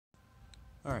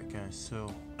Alright guys,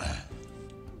 so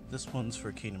this one's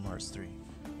for Kingdom Hearts 3.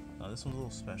 This one's a little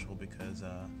special because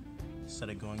instead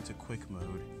of going to quick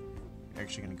mode, you're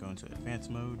actually going to go into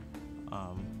advanced mode.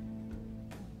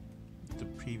 The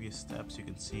previous steps you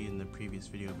can see in the previous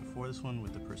video before this one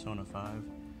with the Persona 5.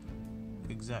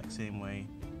 Exact same way,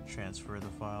 transfer the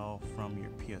file from your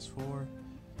PS4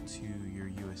 to your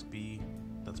USB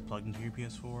that's plugged into your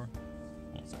PS4.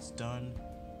 Once it's done,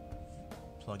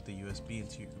 plug the USB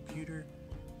into your computer,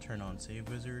 turn on Save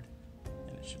Wizard,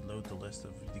 and it should load the list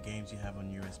of the games you have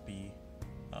on USB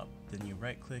up. Then you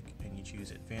right click and you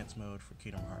choose Advanced Mode for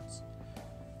Kingdom Hearts.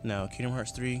 Now Kingdom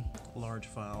Hearts 3, large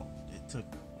file. It took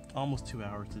almost 2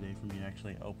 hours today for me to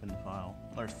actually open the file,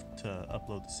 or to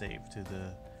upload the save to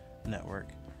the network.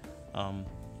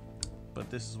 But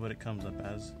this is what it comes up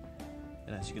as.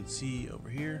 And as you can see over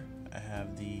here, I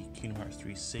have the Kingdom Hearts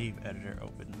 3 save editor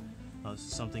open. This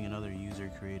is something another user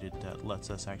created that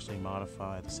lets us actually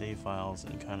modify the save files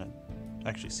and kind of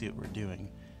actually see what we're doing.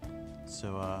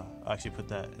 So I actually put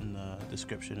that in the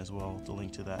description as well, the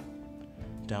link to that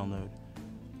download.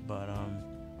 But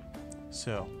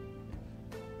so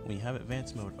when you have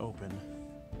advanced mode open,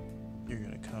 you're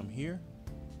gonna come here.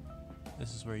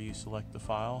 This is where you select the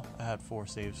file. I had four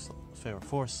save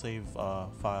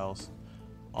files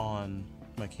on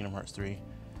my Kingdom Hearts 3,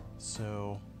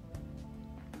 so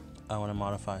I want to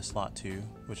modify slot 2,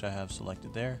 which I have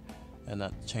selected there, and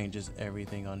that changes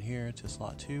everything on here to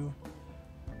slot 2.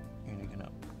 And you're gonna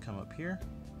come up here.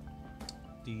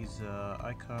 These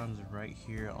icons right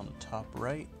here on the top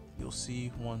right, you'll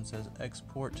see one says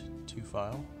export to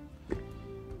file.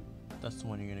 That's the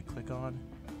one you're gonna click on.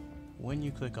 When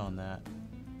you click on that,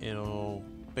 it'll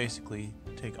basically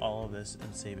take all of this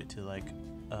and save it to like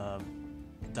a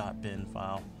 .bin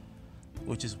file,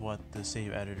 which is what the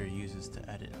save editor uses to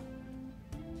edit.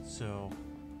 So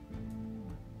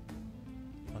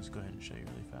let's go ahead and show you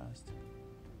really fast.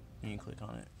 You can click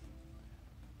on it,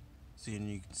 see, and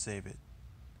you can save it.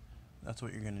 That's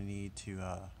what you're gonna need to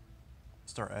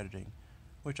start editing,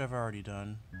 which I've already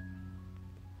done.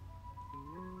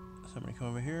 So I'm gonna come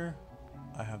over here.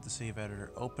 I have the save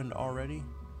editor opened already.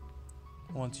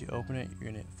 Once you open it, you're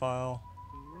gonna hit File,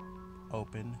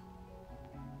 Open,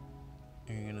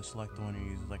 and you're gonna select the one you're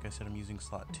using. Like I said, I'm using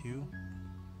slot 2.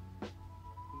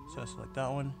 So I select that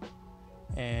one,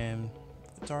 and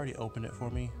it's already opened it for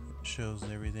me. It shows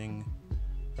everything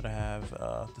that I have.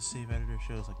 The save editor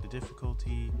shows like the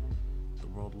difficulty, the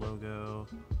world logo,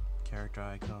 character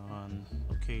icon,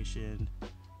 location. You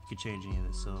can change any of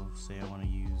this. So say I want to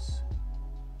use,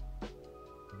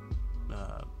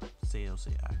 say it'll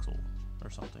say Axel or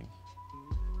something.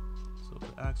 So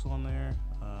put Axel on there.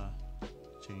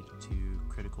 Change it to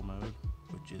critical mode,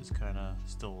 which is kind of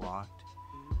still locked.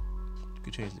 You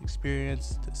can change the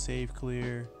experience to save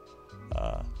clear,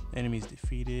 enemies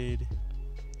defeated,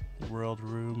 world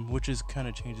room, which is kind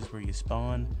of changes where you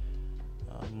spawn.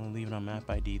 I'm gonna leave it on map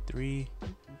ID 3,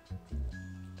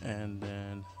 and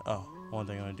then one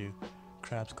thing I'm gonna do,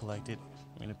 crabs collected.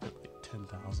 I'm gonna put like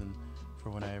 10,000 for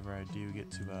whenever I do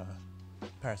get to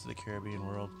Pirates of the Caribbean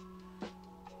world.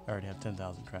 I already have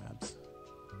 10,000 crabs.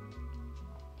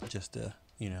 Just to,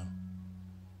 you know,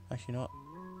 actually, you know what?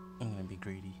 I'm gonna be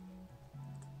greedy.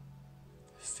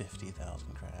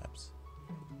 50,000 crabs.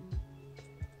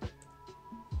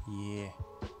 Yeah.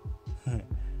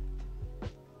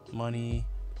 Money.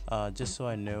 Just so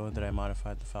I know that I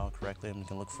modified the file correctly, I'm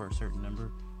gonna look for a certain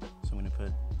number. So I'm gonna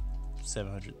put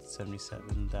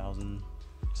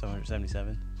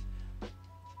 777,777.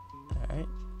 Alright.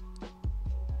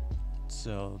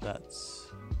 So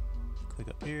that's, click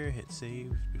up here, hit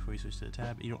save before you switch to the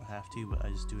tab. You don't have to, but I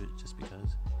just do it just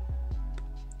because.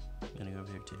 I'm gonna go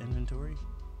over here to inventory,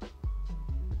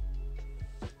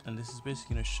 and this is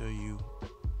basically gonna show you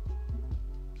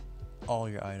all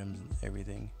your items and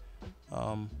everything.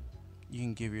 You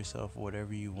can give yourself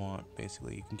whatever you want.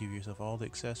 Basically, you can give yourself all the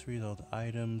accessories, all the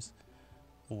items,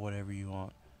 whatever you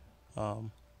want.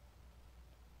 So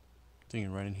you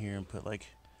can run in here and put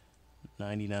like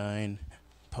 99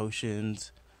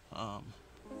 potions, and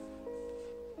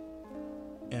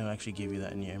it'll actually give you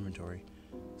that in your inventory.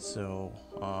 So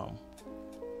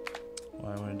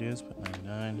what I want to do is put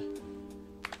 99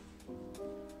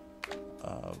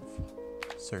 of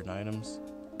certain items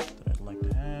that I'd like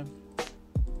to have,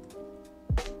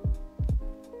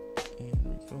 and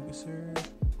refocuser.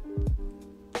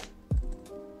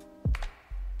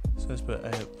 So let's put,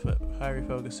 I put high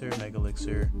refocuser, mega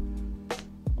elixir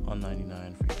on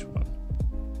 99 for each one.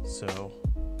 So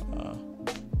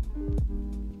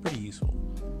pretty useful.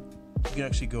 You can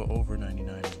actually go over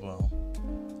 99 as well.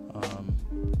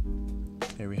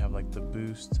 Here we have like the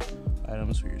boost.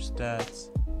 items for your stats.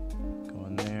 Go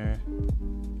in there,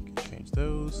 you can change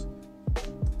those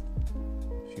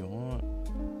if you want.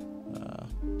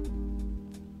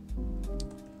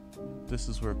 This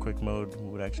is where quick mode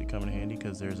would actually come in handy,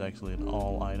 because there's actually an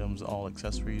all items, all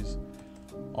accessories,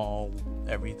 all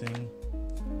everything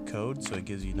code, so it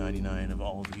gives you 99 of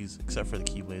all of these, except for the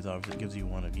keyblades. Obviously it gives you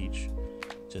one of each,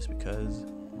 just because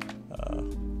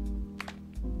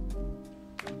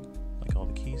like all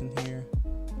the keys in here.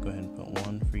 Go ahead and put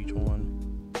one for each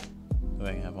one, so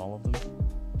I can have all of them.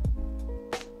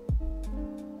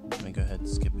 Let me go ahead and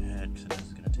skip ahead, because this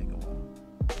is going to take a while.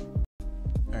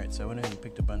 Alright, so I went ahead and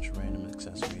picked a bunch of random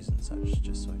accessories and such,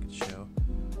 just so I could show.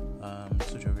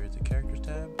 Switch over here to the characters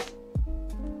tab,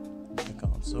 click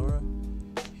on Sora.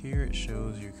 Here it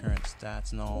shows your current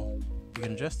stats and all. You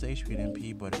can adjust the HP and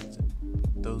MP, but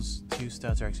those two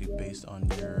stats are actually based on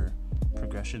your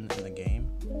progression in the game.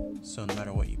 So no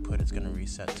matter what you put, it's going to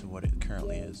reset to what it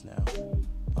currently is now.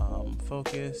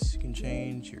 Focus, you can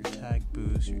change your attack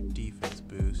boost, your defense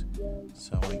boost.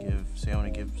 So I want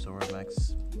to give Sora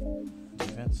max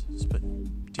defense, just put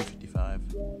 255.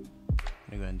 I'm going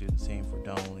to go ahead and do the same for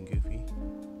Donald and Goofy,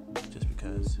 just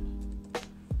because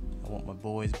I want my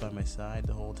boys by my side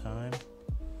the whole time.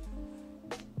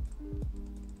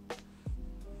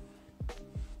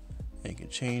 And you can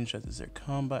change that is their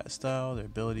combat style, their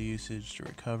ability usage, their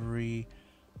recovery,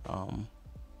 a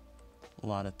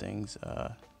lot of things,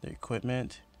 their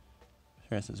equipment.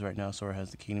 For instance, right now Sora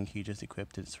has the Kingdom Key just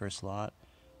equipped in its first slot,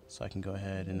 so I can go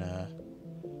ahead and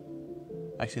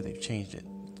actually they've changed it,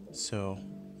 so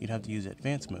you'd have to use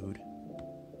advanced mode,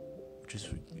 which is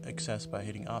accessed by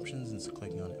hitting options and so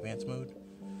clicking on advanced mode.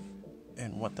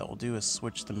 And what that will do is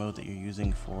switch the mode that you're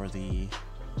using for the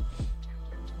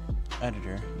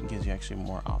editor. It gives you actually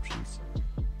more options.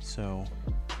 So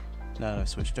now that I've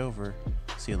switched over,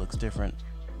 see, it looks different.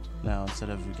 Now instead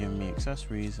of giving me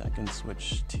accessories, I can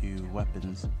switch to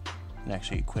weapons and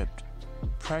actually equip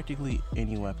practically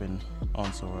any weapon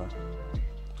on Sora.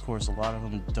 Of course, a lot of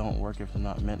them don't work if they're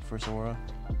not meant for Sora,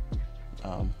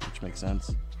 which makes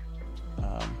sense.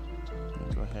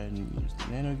 Go ahead and use the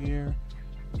Nano Gear,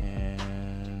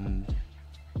 and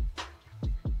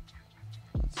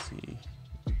let's see,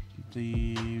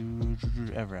 the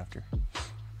Ever After.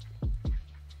 You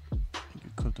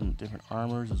can equip them with different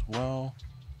armors as well.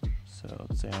 So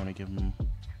let's say I want to give them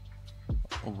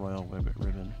a Royal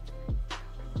Ribbon.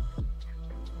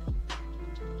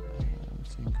 And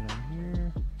same thing down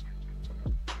here.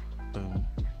 Boom.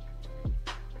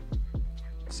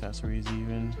 Accessories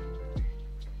even.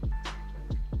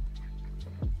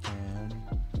 And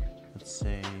let's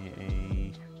say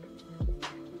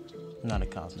not a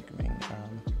cosmic ring.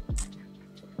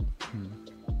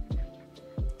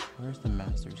 Where's the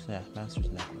Master's? Yeah, Master's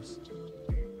necklace.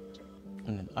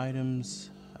 And then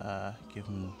items, give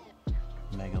them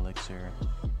Mega Elixir.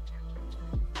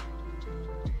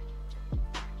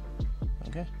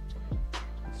 Okay,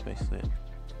 that's basically it.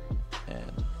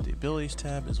 And the abilities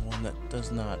tab is one that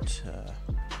doesn't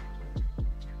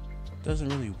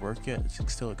really work yet. It's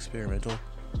still experimental.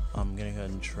 I'm gonna go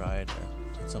ahead and try to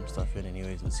put some stuff in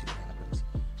anyways and see what happens.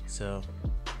 So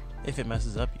if it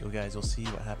messes up, you guys will see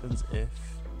what happens if,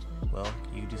 well,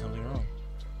 you do something wrong.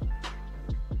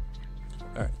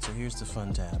 Alright, so here's the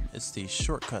fun tab. It's the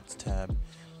shortcuts tab.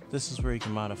 This is where you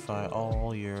can modify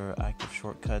all your active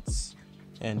shortcuts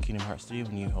in Kingdom Hearts 3.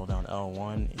 When you hold down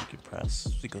L1, you can press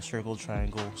circle,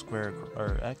 triangle, square,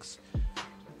 or X.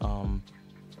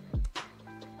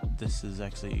 This is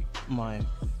actually my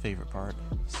favorite part.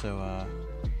 So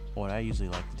what I usually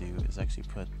like to do is actually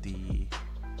put the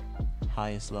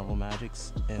highest level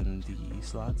magics in the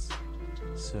slots.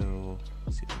 So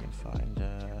let's see if I can find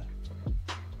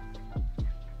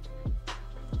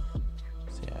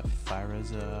I have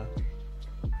Fyraza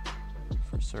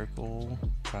for circle.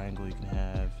 Triangle you can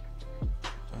have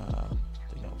I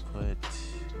think I'll put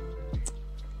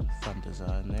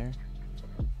Thundaza in there.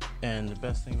 And the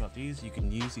best thing about these, you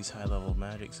can use these high level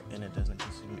magics and it doesn't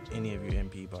consume any of your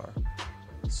MP bar.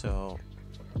 So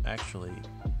actually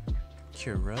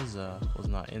Kyureza was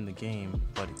not in the game,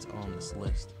 but it's on this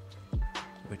list,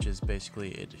 which is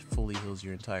basically it fully heals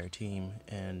your entire team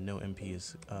and no MP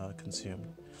is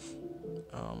consumed.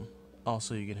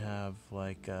 Also, you can have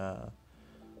like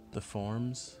the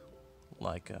forms,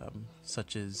 like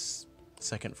such as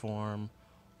second form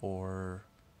or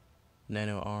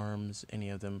nano arms, any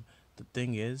of them. The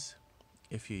thing is,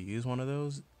 if you use one of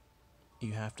those,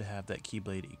 you have to have that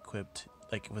Keyblade equipped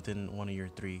like within one of your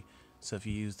three. So if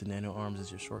you use the nano arms as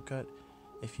your shortcut,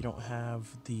 if you don't have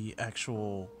the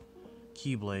actual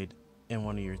Keyblade in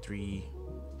one of your three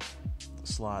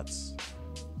slots,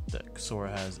 that Sora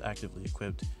has actively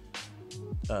equipped,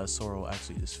 Sora will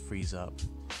actually just freeze up,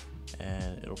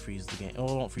 and it'll freeze the game. Well,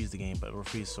 it won't freeze the game, but it'll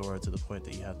freeze Sora to the point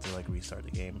that you have to like restart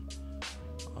the game.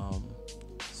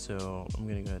 So I'm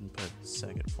gonna go ahead and put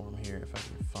second form here if I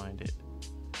can find it.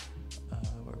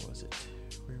 Where was it?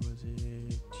 Where was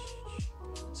it?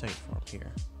 Second form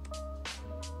here.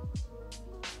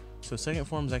 So second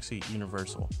form is actually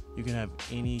universal. You can have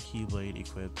any Keyblade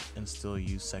equipped and still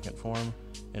use second form,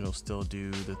 and it'll still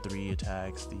do the 3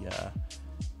 attacks, the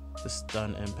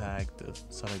stun impact, the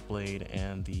sonic blade,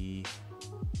 and the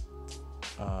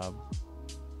I'm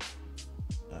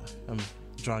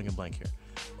drawing a blank here.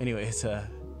 Anyways,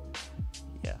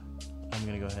 yeah, I'm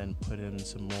gonna go ahead and put in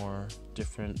some more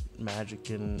different magic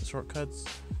and shortcuts,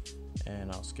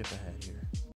 and I'll skip ahead here.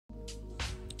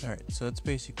 Alright, so that's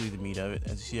basically the meat of it.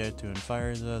 As you see, I have doing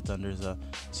Fireza, Thunderza,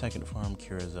 second form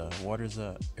Kiraza,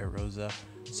 Waterza, Eroza,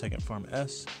 second form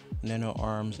S, Nano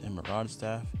Arms, and Marauder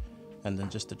Staff. And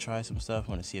then just to try some stuff, I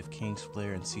want to see if King's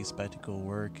Flare and Sea Spectacle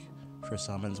work for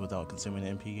summons without consuming the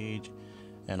MP gauge,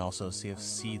 and also see if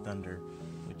Sea Thunder,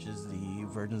 which is the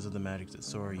versions of the magic that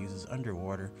Sora uses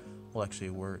underwater, will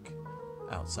actually work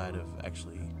outside of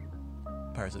actually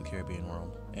Pirates of the Caribbean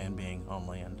world and being on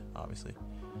land, obviously.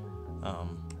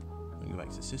 I'm gonna go back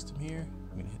to the system here.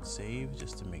 I'm gonna hit save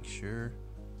just to make sure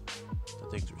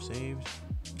that things are saved.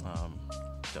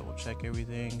 Double check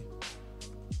everything.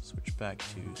 Switch back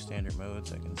to standard mode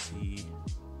so I can see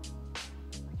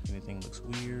if anything looks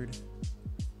weird.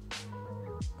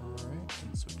 Alright,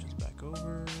 and switches back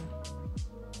over.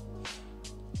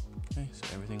 Okay, so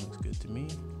everything looks good to me.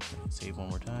 I hit save one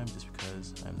more time just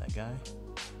because I'm that guy.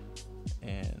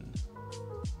 And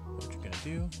what you're gonna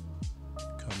do,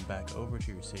 come back over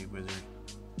to your save wizard,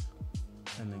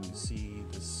 and then you see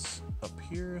this up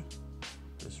here,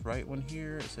 this right one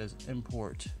here, it says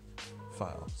import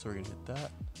file. So we're gonna hit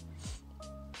that.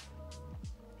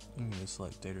 I'm gonna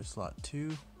select data slot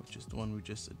 2, which is the one we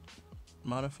just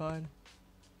modified,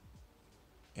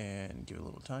 and give it a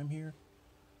little time here.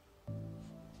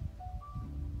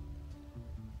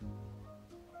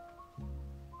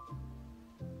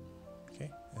 Okay,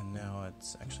 and now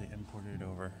it's actually imported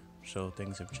over, so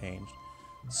things have changed.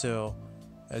 So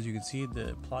as you can see,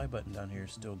 the apply button down here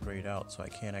is still grayed out, so I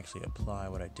can't actually apply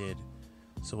what I did.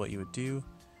 So what you would do,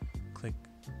 click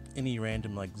any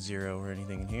random like 0 or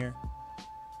anything in here,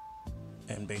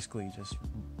 and basically just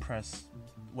press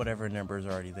whatever number is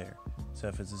already there. So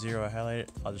if it's a 0 I highlight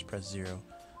it, I'll just press 0.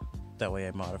 That way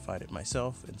I modified it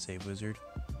myself in Save Wizard.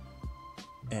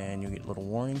 And you'll get a little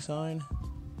warning sign.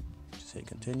 Just hit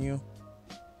continue.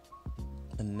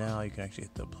 And now you can actually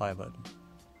hit the apply button.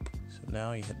 So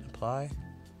now you hit apply,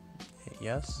 hit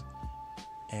yes,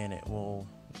 and it will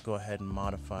go ahead and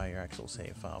modify your actual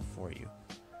save file for you.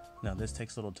 Now this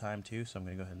takes a little time too, so I'm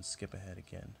going to go ahead and skip ahead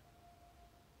again.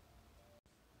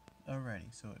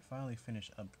 Alrighty, so it finally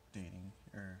finished updating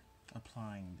or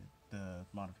applying the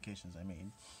modifications I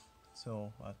made.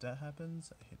 So if that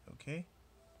happens, I hit OK.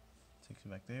 Takes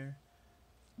me back there.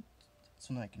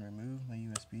 So now I can remove my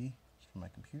USB from my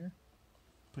computer,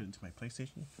 put it into my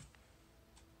PlayStation,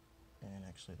 and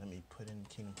actually let me put in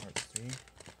Kingdom Hearts 3.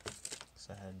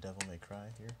 So I had Devil May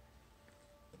Cry here.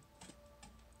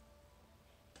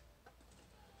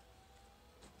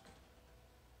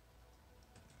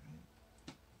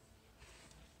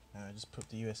 Now I just put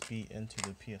the USB into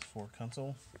the PS4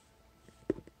 console.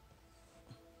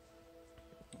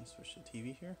 I'll switch to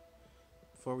TV here.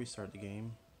 Before we start the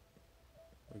game,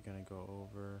 we're gonna go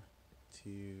over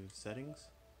to settings.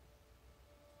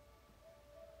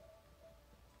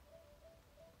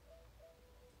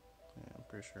 Yeah, I'm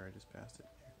pretty sure I just passed it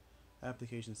here.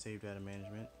 Application save data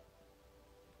management.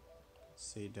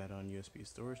 Save data on USB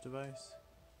storage device.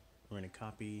 We're gonna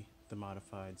copy the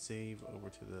modified save over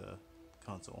to the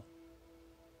console.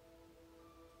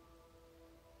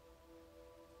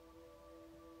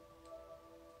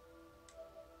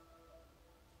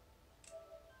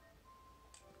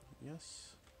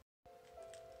 Yes.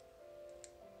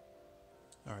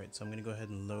 Alright, so I'm going to go ahead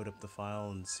and load up the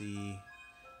file and see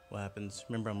what happens.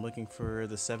 Remember, I'm looking for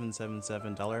the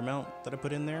 $777 amount that I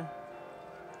put in there.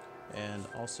 And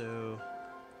also,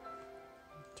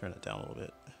 turn it down a little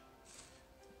bit.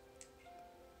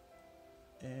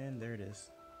 And there it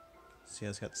is. See,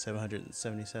 it's got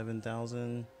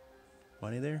 777,000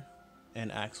 money there.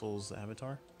 And Axel's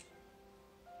avatar.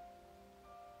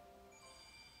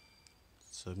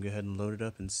 So I'm going to go ahead and load it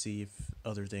up and see if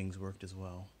other things worked as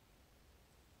well.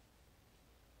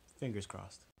 Fingers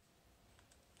crossed.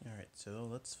 Alright, so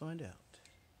let's find out.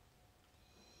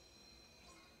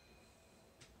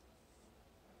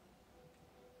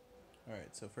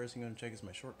 Alright, so first thing I'm going to check is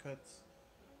my shortcuts.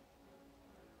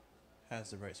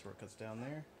 Has the right shortcuts down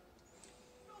there.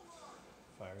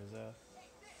 Fire Zeth.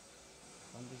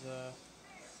 Thunder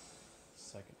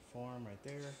second form right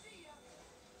there.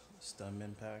 Stun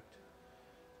impact.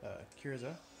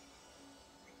 Kirza.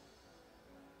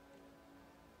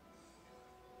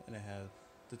 And I have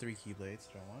the 3 Keyblades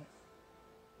that I want.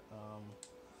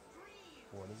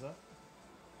 Fortiza.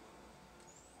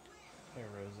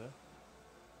 Aerosa.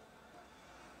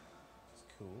 It's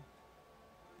cool.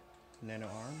 Nano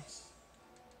Arms.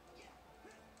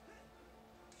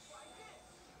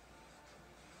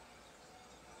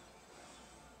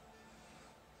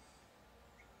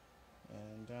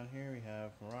 And down here we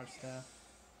have Mirage Staff.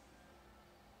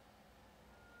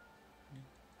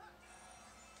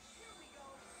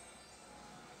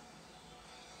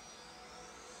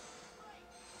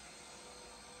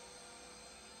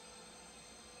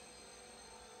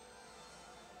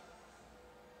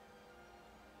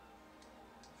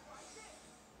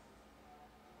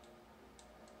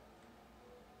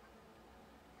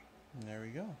 And there we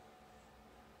go.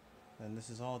 And this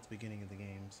is all at the beginning of the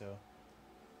game, so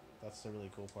that's the really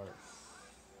cool part.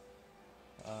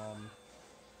 I'm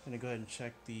gonna go ahead and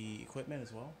check the equipment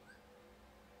as well.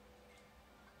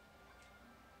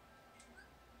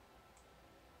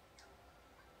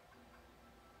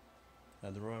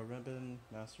 The Royal Ribbon,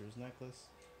 Master's Necklace,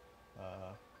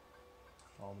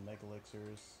 all the Mega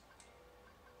Elixirs,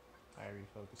 Irie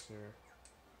Focuser,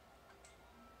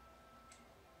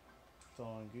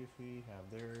 Stall and Goofy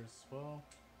have theirs as well.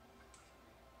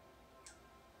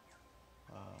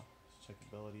 Let's check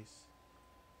abilities.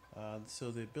 So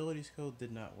the abilities code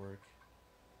did not work.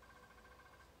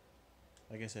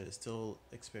 Like I said, it's still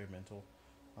experimental.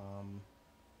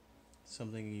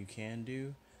 Something you can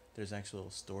do, there's actually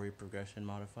a story progression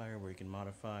modifier where you can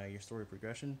modify your story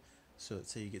progression. So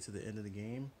let's say you get to the end of the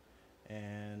game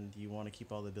and you want to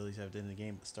keep all the abilities you have at the end of the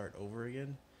game but start over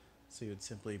again. So you would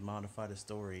simply modify the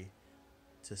story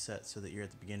to set so that you're at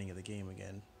the beginning of the game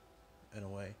again, in a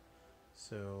way.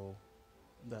 So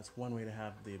that's one way to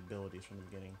have the abilities from the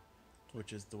beginning,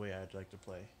 which is the way I'd like to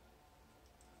play.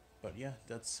 But yeah,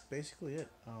 that's basically it.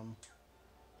 I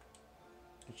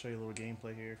can show you a little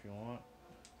gameplay here if you want.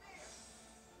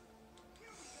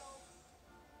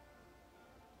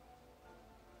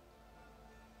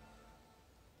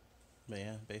 But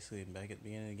yeah, basically I'm back at the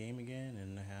beginning of the game again,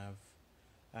 and I have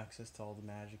access to all the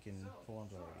magic and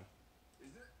forms already.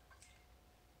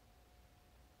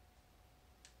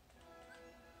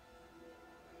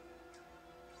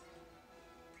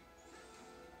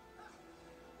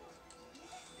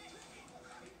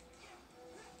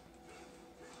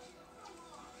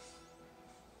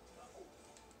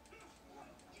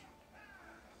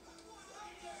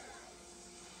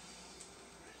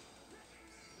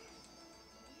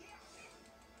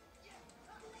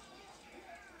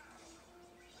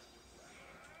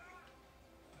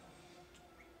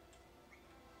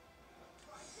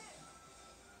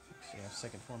 So you have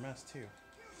second form S too,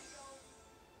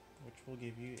 which will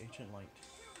give you Ancient Light.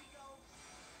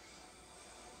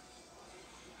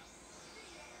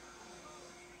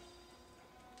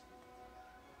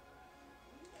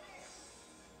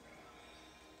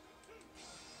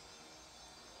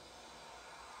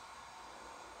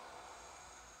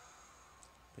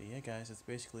 But yeah, guys, that's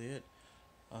basically it.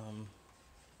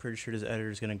 Pretty sure this editor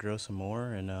is gonna grow some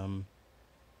more and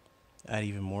add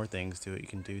even more things to it you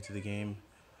can do to the game.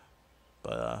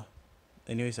 But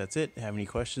anyways, that's it. Have any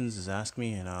questions, just ask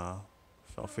me, and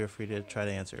feel free to try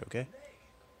to answer, okay?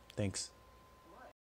 Thanks.